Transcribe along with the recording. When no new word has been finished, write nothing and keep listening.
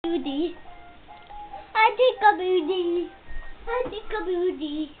booty. I take a booty. I take a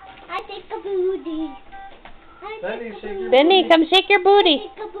booty. I take a booty. Benny, shake your Benny, booty. come shake your booty. I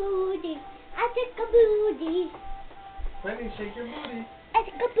take a booty. I take a booty. Benny, shake your booty. I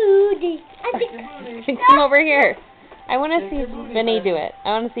take a booty. I Shake take your booty. Come over here. I want to Shake see your booty, Benny Benny. do it. I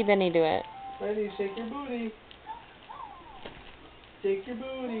want to see Benny do it. Benny, shake your booty. Shake your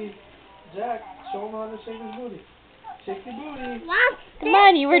booty. Jack, show him how to shake his booty. Shake your booty. Come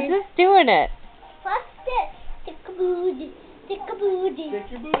on, you were just doing it. What's this? Take a booty. Take a booty.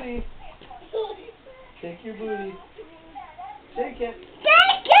 Shake your booty. Shake your booty. Shake it.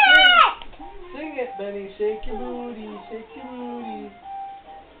 Take it! Sing it, Benny. Shake your booty. Shake your booty.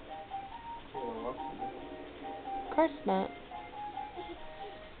 Of course not.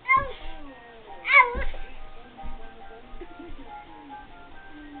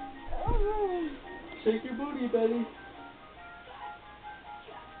 Shake your booty, Benny.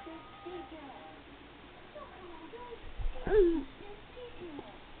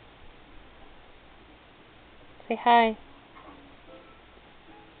 Say hi.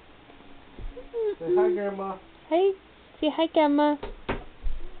 Say hi, Grandma. Hi. Say hi, Gamma. Can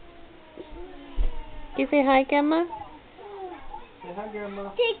you say hi, Gamma? Say hi, Grandma.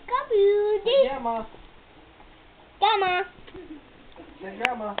 Take a booty. Say Grandma. Gamma. Say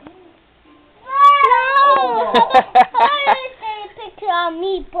Grandma. No! I take a picture of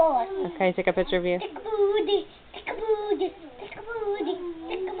me, boss. Okay, take a picture of you. Take a booty. Take a booty. Take a booty.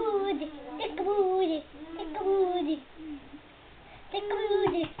 Take a booty. Take a booty. Take a booty. Take a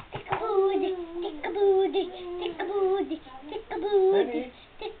booty. Take a booty. Take a booty. Take a booty. Take a booty. Benny.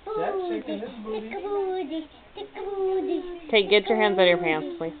 Take a Jack's booty. shaking his booty. Take a booty. Take a booty. Okay, get your hands out of your pants,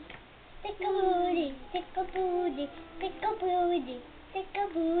 please. Take a booty. Take a booty. Take a booty. Take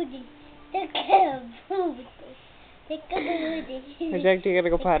a booty. Take a booty. Take a booty. Hey, Jack, do you gotta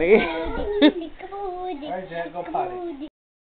go potty? Take a booty. All right, Jack, go potty.